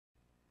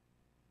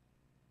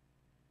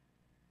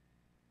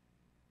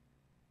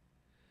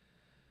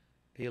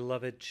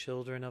Beloved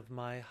children of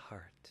my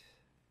heart,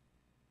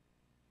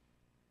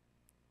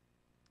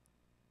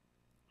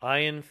 I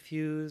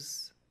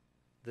infuse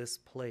this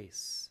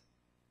place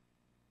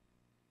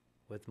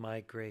with my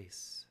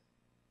grace.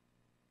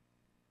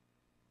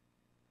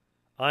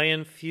 I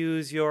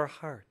infuse your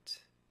heart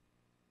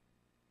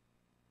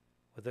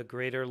with a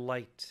greater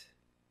light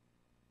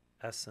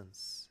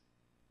essence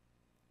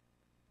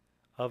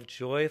of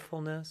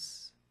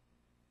joyfulness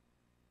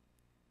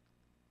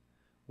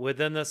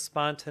within the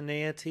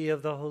spontaneity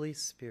of the Holy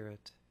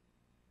Spirit,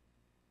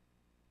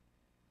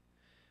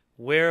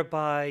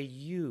 whereby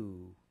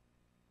you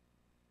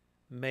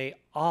may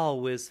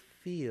always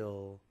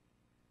feel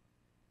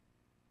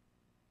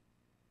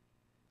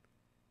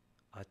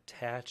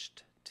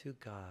attached to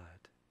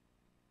God,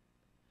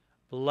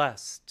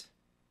 blessed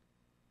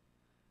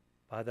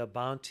by the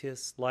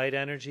bounteous light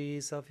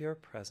energies of your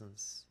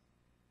presence,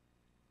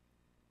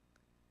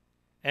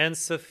 and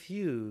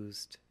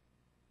suffused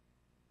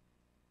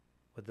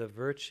with the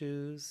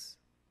virtues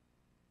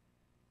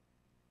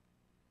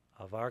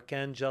of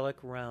archangelic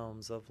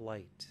realms of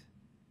light,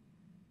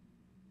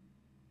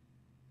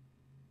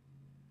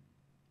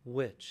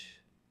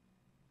 which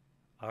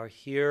are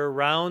here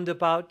round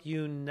about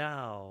you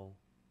now,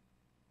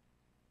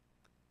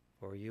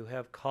 for you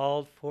have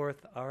called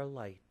forth our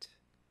light,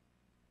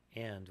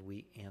 and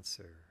we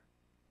answer.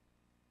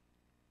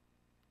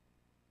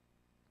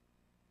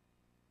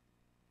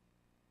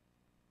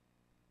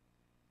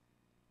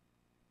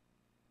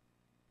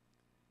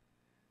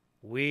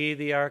 We,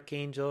 the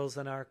archangels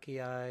and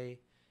archai,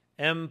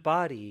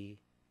 embody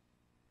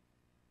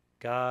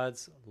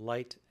God's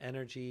light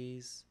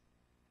energies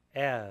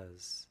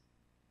as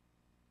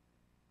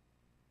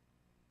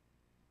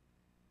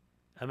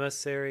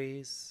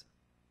emissaries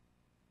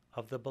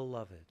of the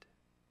Beloved.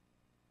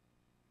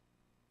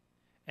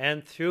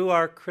 And through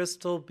our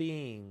crystal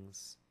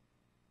beings,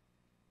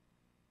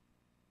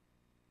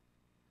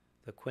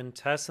 the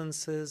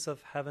quintessences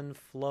of heaven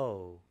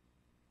flow,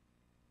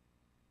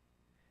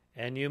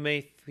 and you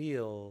may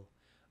feel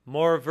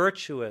more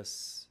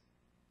virtuous,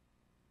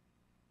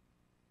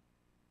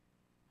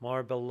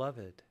 more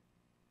beloved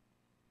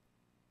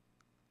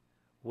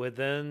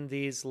within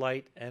these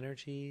light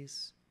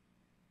energies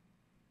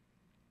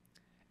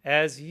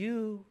as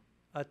you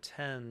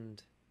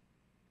attend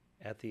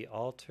at the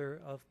altar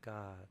of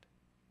God.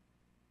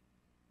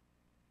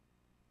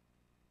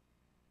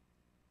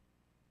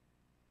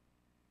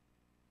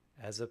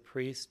 As a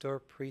priest or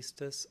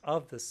priestess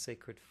of the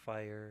sacred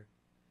fire,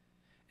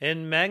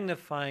 in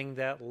magnifying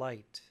that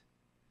light,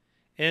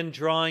 in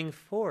drawing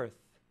forth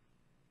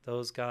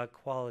those God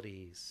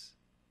qualities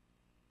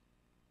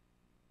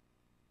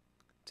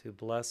to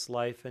bless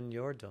life in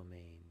your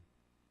domain.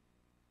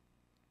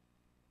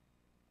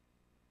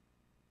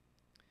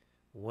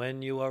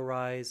 When you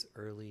arise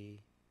early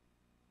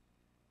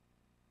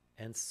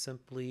and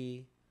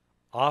simply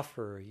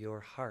offer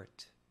your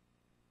heart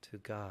to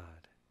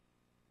God,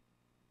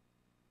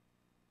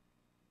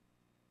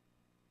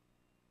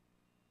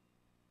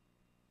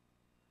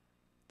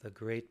 the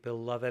great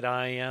beloved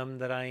I am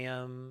that I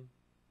am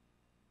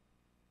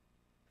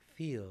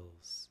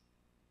feels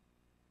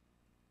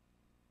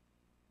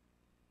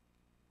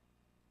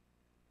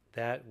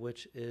that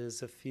which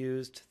is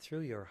effused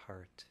through your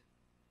heart.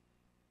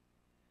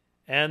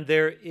 And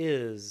there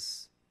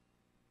is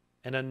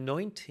an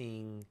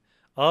anointing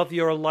of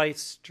your life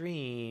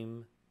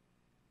stream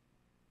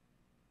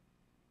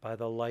by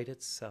the light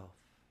itself.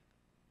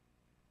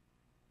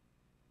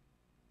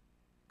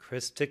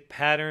 Christic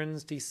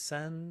patterns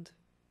descend.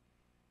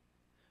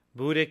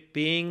 Buddhic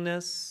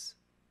beingness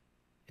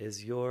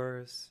is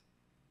yours.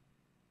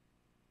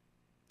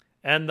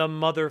 And the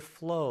mother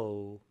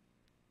flow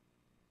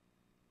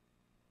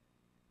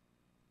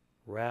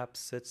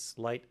wraps its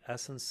light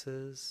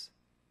essences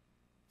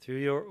through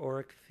your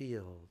auric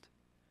field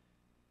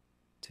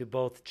to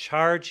both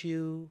charge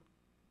you,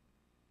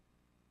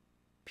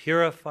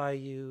 purify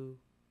you,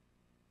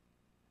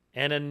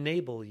 and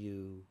enable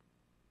you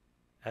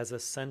as a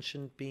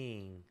sentient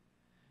being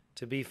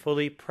to be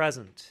fully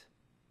present,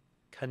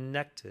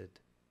 connected,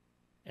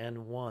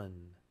 and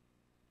one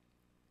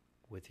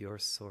with your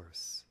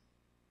source.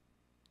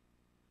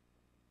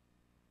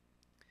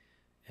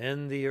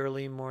 In the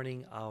early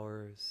morning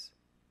hours,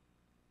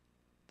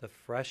 the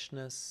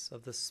freshness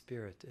of the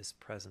Spirit is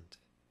present,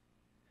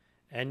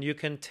 and you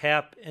can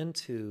tap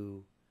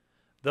into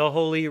the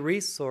holy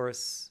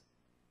resource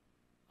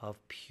of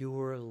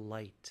pure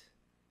light,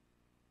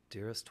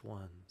 dearest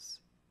ones.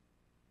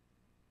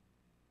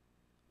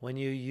 When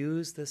you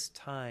use this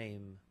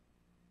time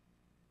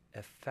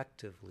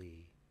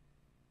effectively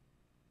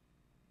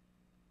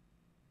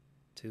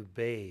to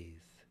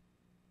bathe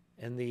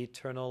in the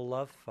eternal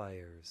love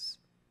fires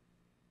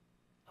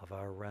of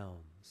our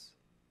realms.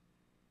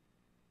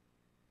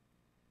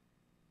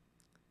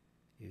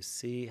 You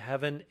see,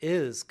 heaven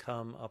is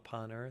come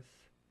upon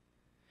earth.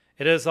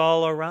 It is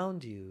all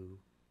around you,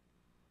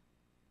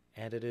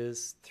 and it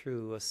is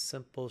through a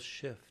simple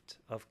shift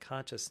of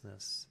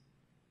consciousness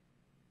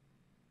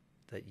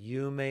that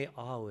you may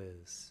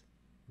always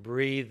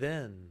breathe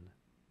in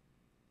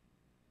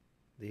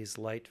these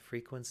light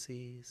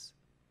frequencies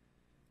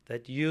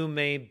that you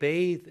may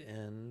bathe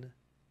in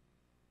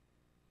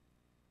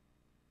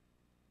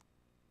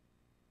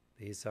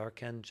these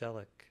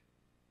archangelic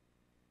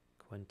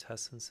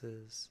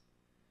quintessences,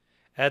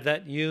 and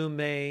that you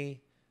may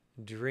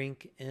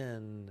drink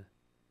in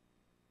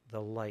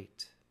the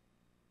light.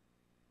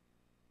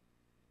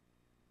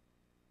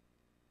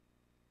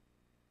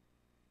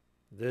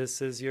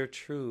 This is your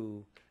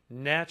true,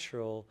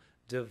 natural,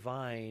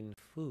 divine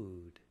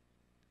food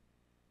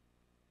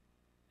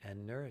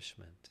and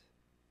nourishment,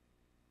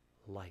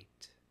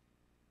 light.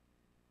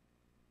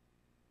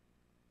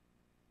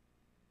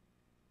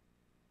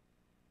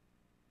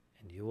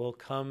 And you will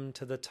come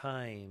to the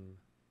time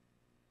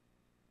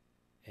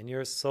in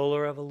your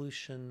solar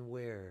evolution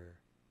where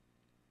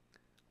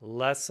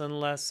less and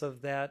less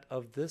of that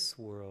of this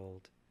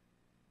world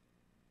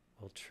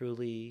will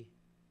truly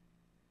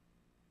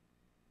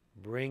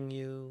bring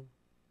you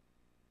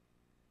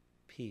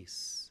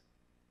peace,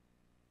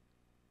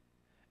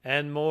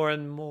 and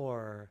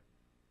more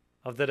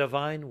of the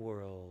divine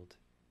world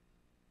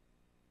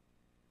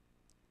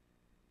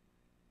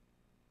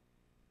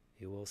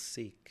you will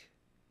seek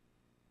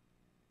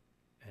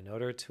in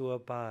order to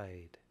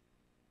abide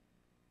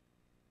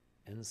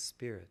in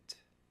spirit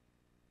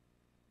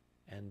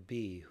and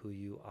be who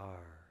you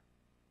are,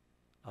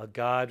 a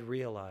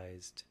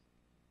God-realized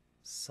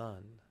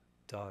son,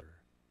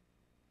 daughter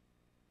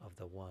of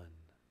the One.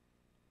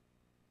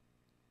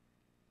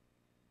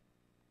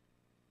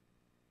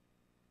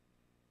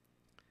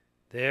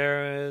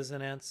 There is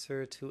an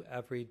answer to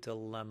every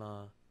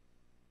dilemma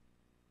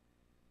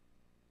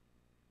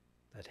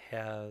that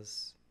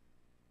has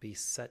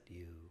beset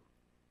you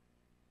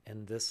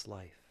in this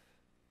life.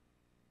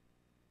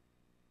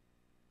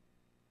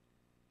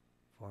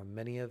 For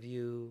many of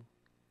you,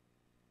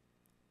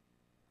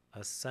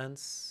 a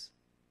sense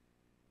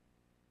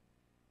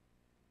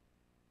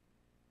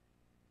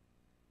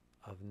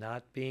of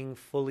not being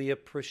fully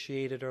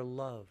appreciated or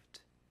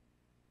loved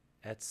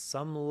at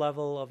some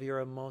level of your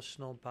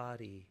emotional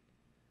body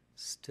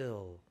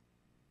still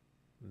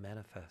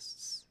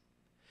manifests.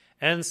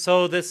 And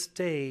so this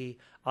day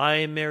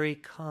I, Mary,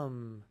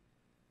 come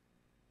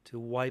to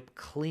wipe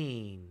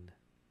clean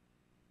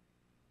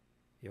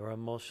your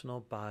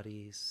emotional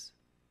bodies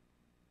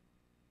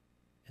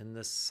in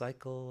the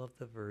cycle of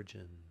the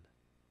Virgin,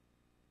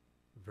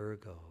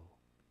 Virgo,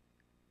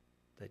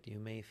 that you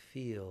may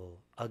feel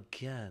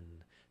again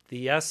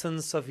the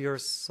essence of your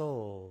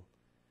soul,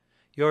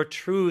 your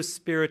true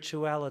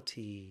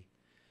spirituality,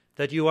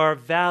 that you are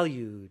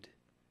valued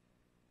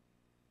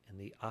in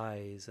the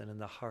eyes and in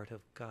the heart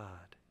of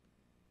God,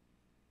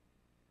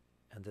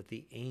 and that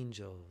the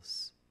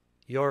angels,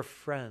 your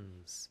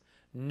friends,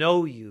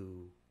 know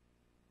you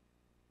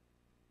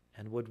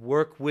and would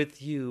work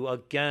with you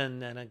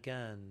again and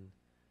again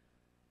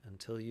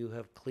until you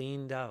have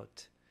cleaned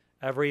out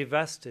every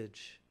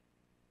vestige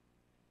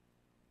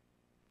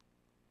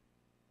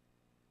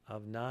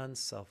of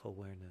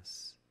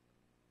non-self-awareness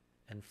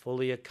and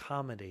fully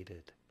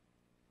accommodated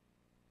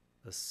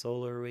the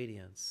solar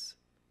radiance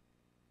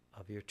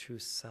of your true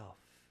self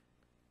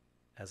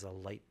as a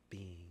light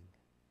being.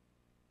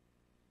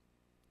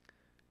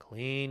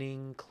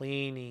 Cleaning,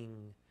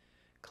 cleaning,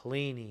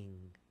 cleaning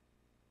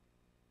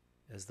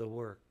is the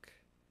work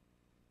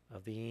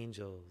of the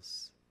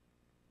angels,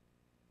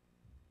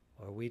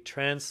 or we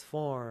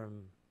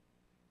transform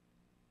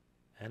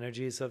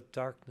energies of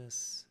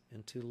darkness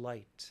into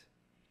light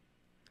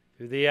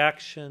through the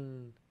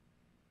action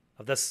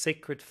of the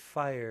sacred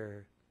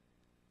fire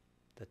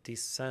that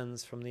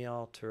descends from the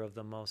altar of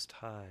the Most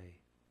High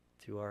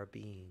through our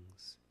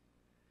beings.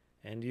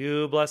 And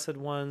you, blessed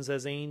ones,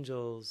 as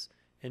angels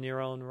in your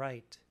own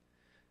right,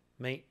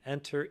 may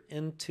enter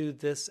into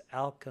this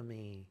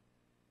alchemy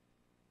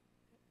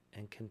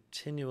and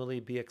continually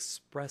be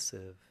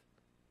expressive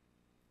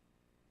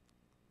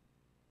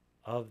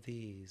of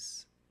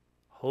these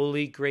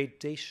holy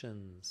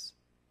gradations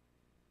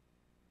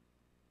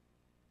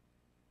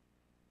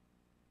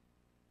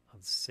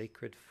of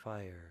sacred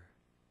fire,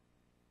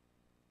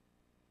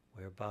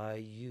 whereby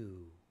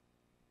you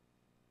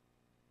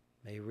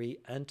may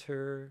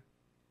re-enter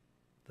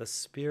the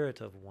spirit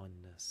of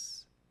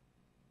oneness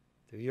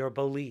through your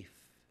belief,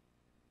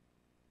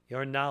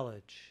 your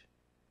knowledge,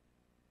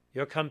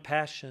 your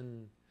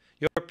compassion,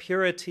 your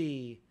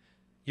purity,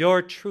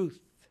 your truth,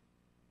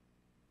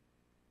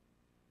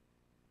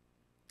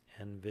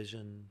 and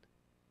vision,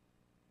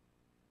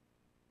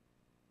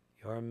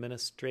 your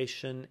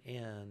ministration,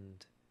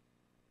 and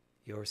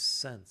your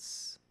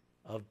sense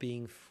of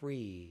being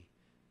free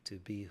to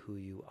be who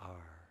you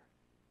are.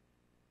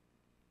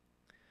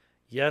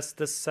 Yes,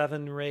 the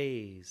 7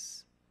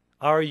 rays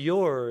are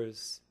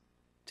yours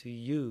to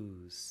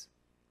use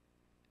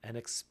and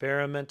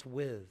experiment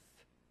with,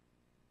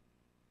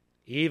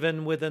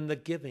 even within the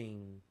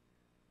giving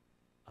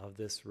of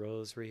this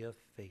rosary of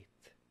faith.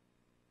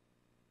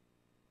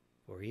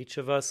 For each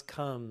of us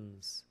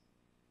comes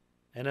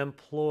and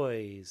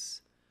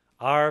employs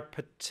our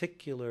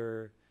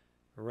particular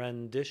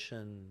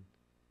rendition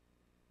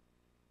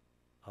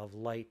of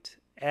light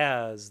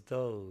as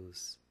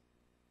those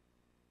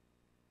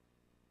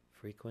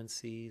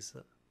frequencies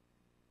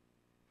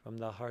from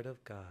the heart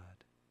of God.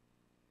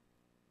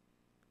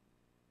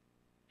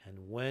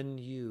 And when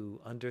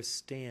you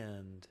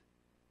understand,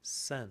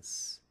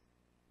 sense,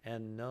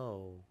 and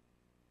know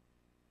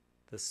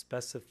the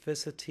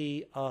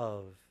specificity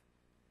of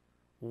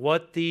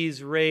what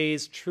these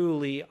rays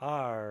truly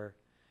are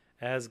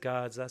as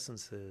God's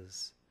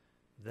essences,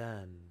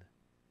 then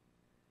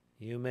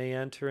you may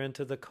enter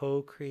into the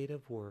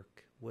co-creative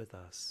work with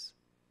us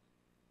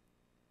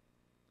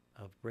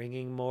of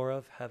bringing more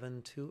of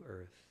heaven to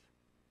earth,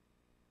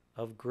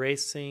 of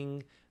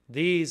gracing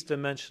these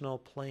dimensional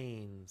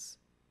planes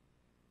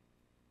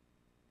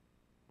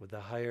with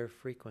the higher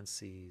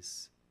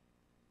frequencies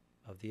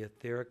of the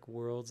etheric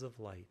worlds of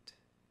light,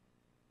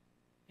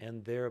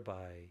 and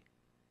thereby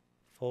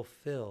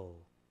fulfill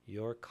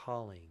your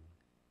calling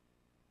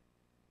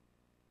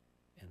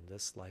in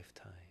this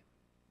lifetime.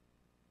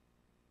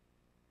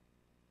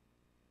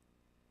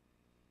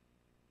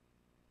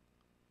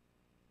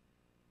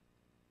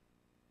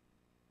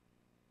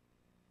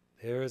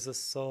 There is a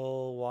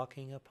soul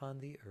walking upon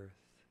the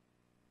earth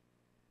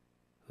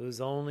whose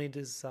only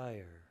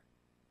desire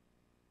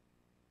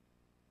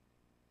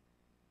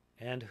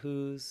and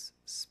whose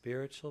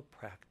spiritual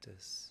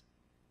practice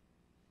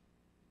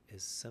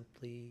is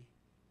simply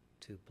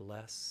to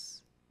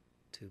bless,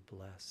 to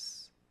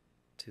bless,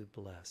 to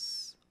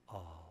bless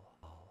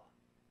all.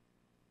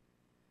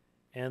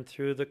 And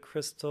through the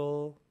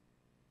crystal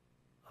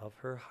of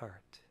her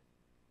heart,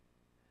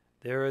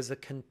 there is a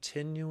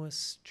continuous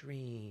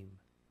stream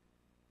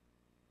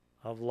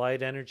of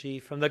light energy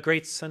from the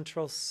great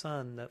central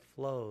sun that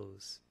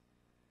flows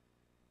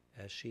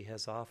as she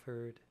has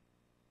offered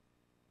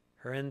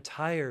her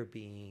entire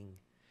being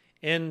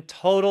in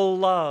total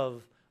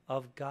love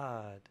of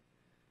God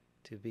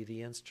to be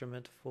the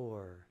instrument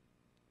for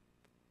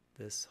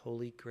this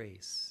holy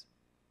grace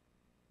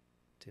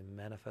to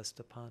manifest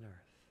upon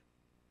earth.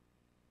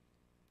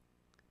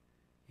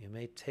 You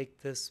may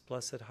take this,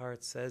 blessed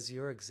hearts, as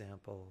your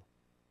example,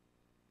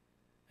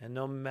 and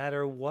no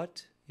matter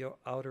what your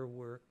outer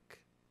work,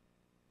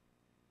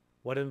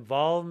 what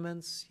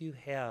involvements you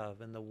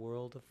have in the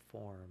world of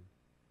form,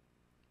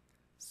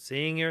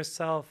 seeing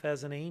yourself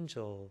as an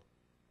angel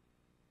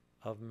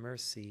of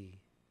mercy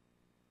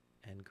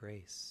and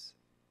grace,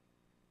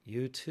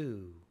 you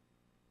too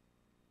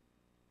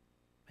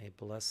may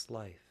bless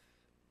life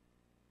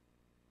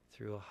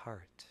through a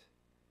heart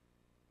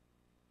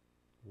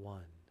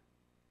one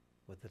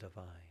with the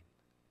divine.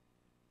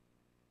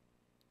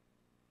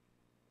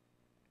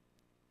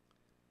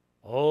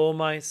 Oh,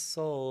 my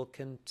soul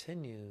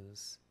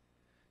continues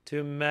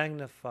to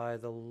magnify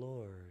the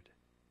Lord,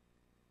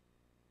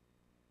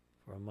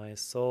 for my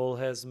soul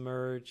has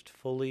merged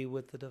fully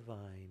with the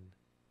divine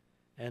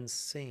and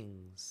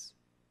sings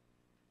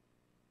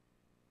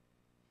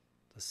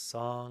the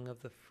song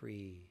of the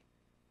free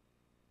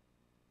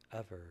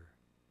ever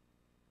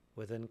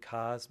within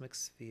cosmic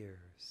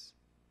spheres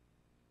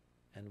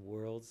and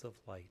worlds of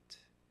light.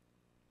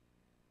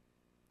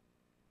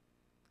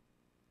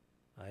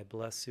 I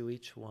bless you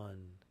each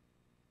one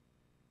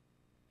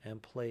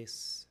and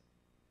place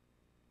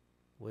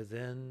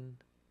within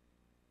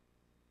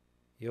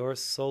your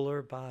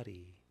solar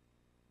body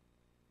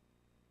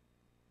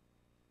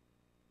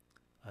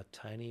a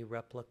tiny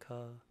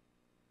replica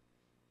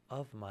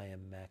of my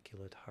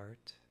Immaculate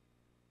Heart,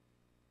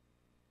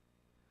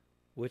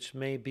 which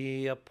may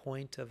be a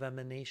point of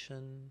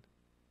emanation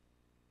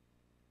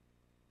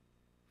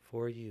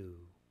for you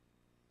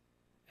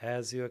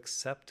as you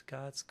accept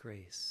God's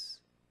grace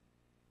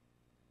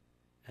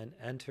and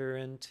enter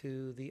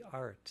into the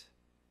art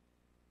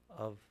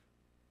of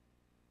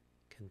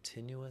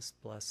continuous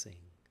blessing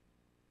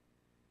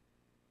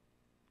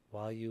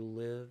while you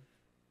live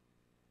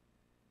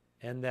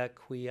in that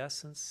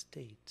quiescent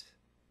state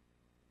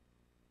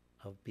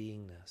of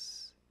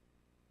beingness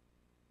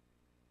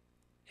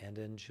and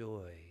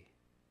enjoy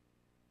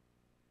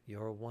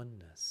your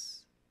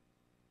oneness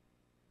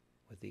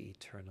with the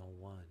Eternal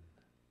One.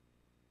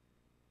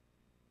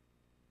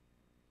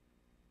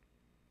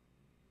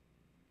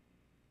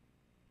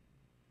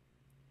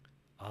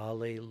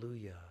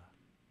 Alleluia.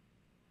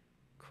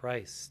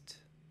 Christ,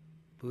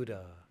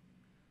 Buddha,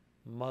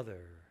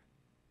 Mother,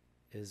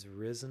 is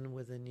risen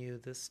within you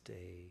this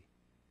day,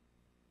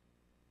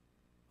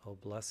 O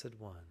blessed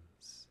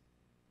ones.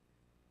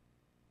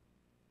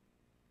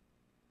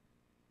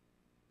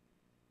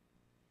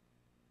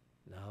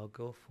 Now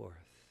go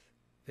forth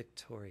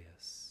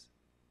victorious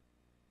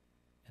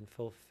and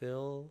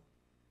fulfill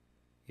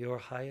your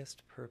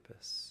highest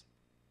purpose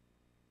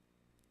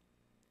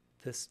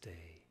this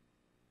day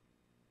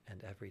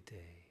and every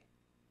day,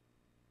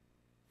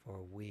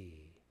 for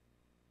we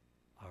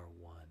are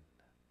one.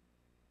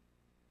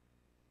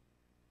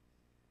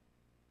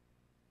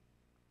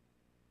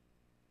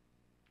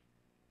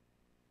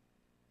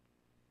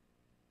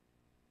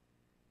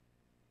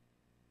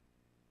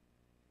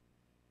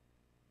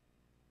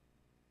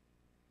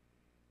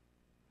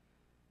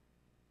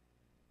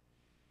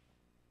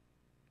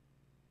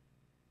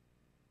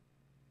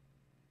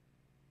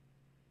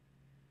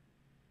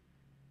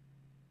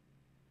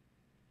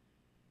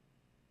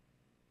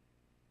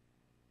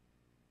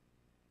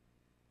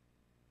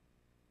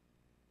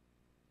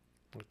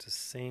 like to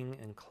sing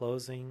in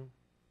closing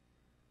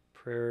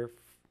prayer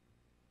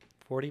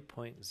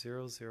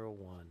 40.001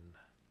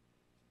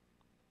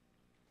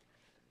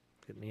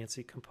 that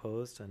Nancy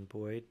composed and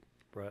Boyd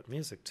brought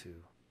music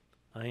to.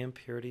 I am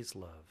purity's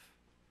love.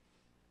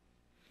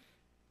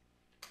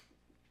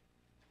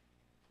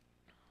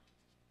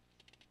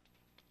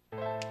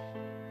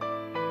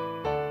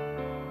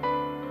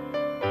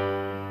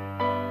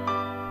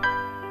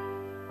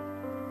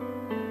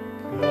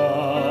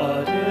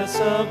 Goddess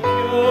of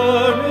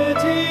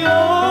purity,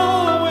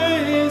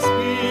 always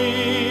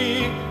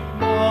be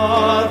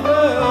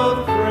mother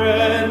of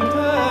friend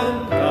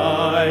and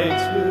guide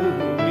to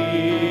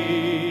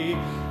me.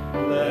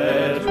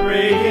 Let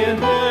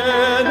radiant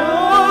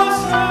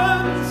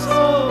innocence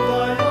of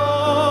thy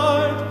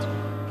heart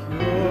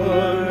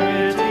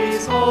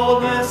purity's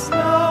wholeness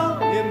now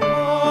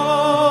impart.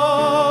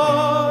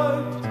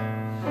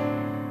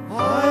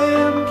 I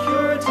am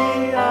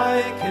purity,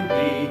 I can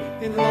be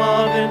in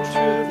love and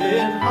truth,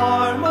 in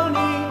harmony.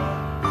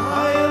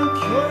 I am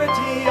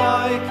purity,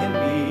 I can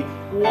be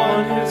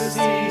one who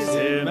sees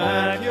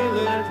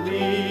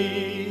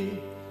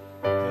immaculately.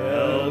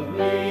 Help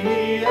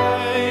me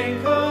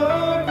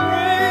anchor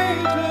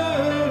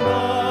greater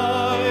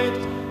light,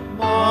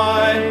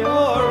 my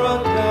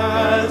aura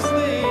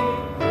dazzling,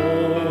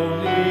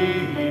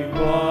 holy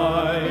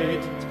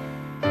white.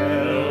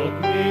 Help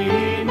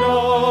me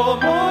know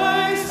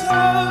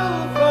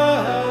myself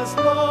as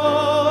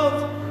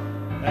love,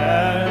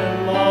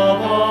 and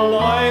love all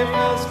life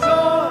as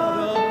God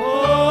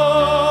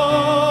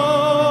above.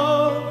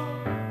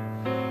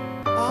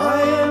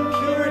 I am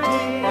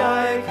purity,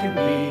 I can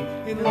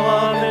be in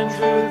love and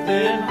truth,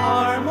 in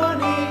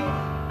harmony.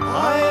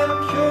 I am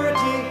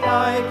purity,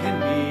 I can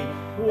be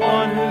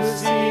one who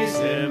sees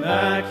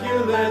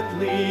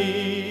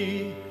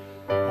immaculately.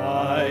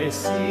 I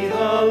see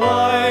the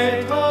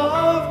light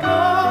of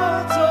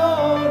God's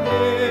own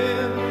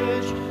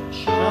image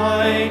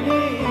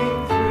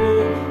shining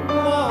through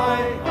my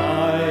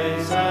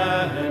eyes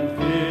and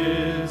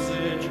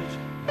visage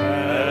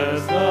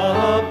as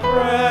the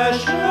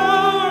pressure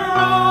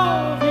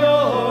of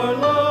your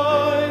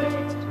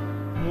light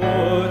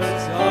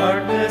puts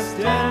darkness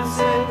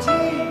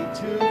density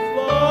to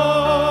flight.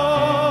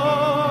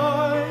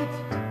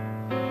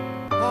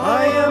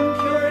 I am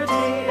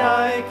purity,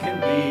 I can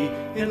be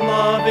in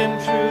love, in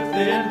truth,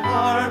 in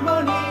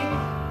harmony.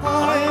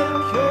 I am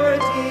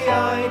purity,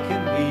 I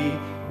can be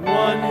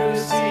one who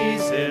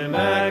sees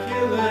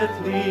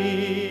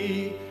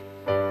immaculately.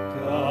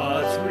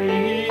 God's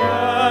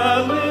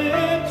reality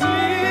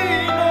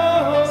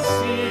now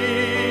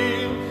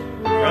seen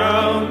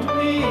round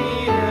me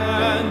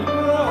and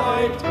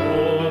bright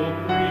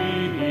hope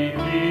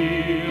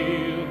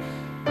reveal.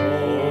 O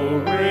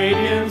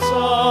radiance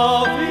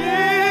of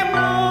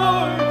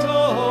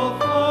immortal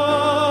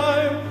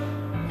fire,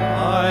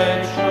 my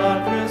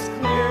chakras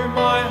clear,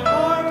 my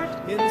heart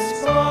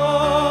inspire.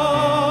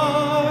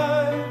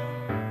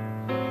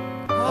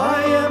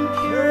 I am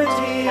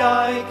purity,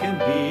 I can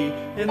be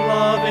in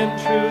love, in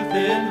truth,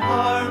 in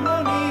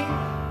harmony.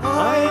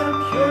 I am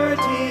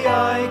purity,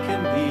 I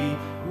can be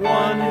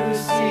one who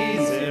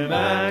sees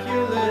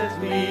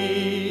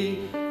immaculately.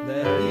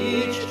 Let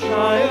each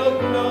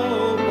child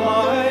know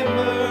by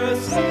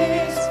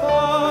mercy's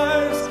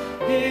fires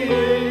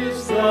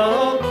is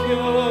the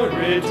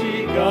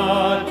purity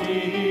God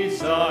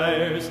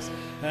desires,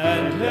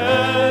 and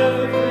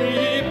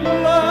every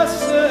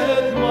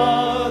blessed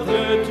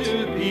mother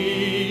to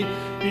be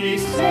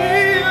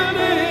sealed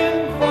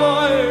in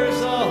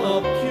fires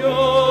of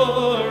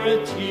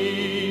purity.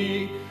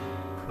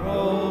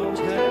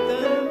 Protect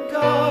them,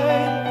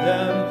 guide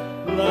them,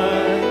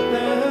 let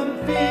them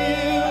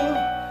feel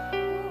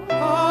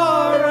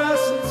our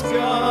essence,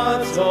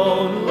 God's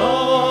own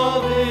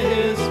love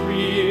is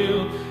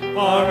real.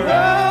 Our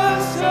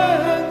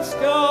essence,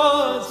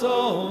 God's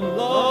own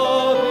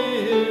love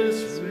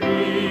is real.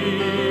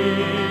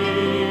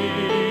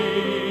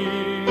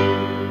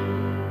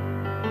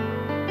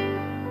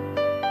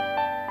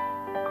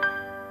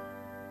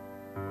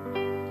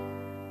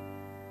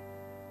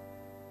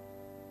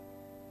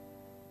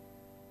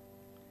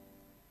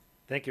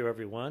 Thank you,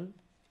 everyone.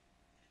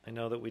 I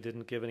know that we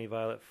didn't give any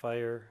violet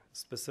fire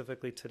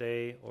specifically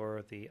today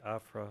or the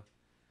Afra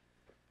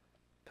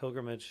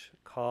pilgrimage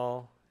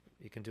call.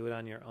 You can do it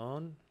on your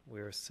own. We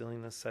are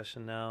sealing this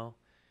session now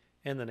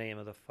in the name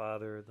of the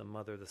Father, the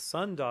Mother, the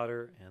Son,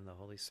 Daughter, and the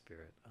Holy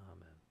Spirit.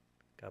 Amen.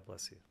 God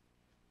bless you.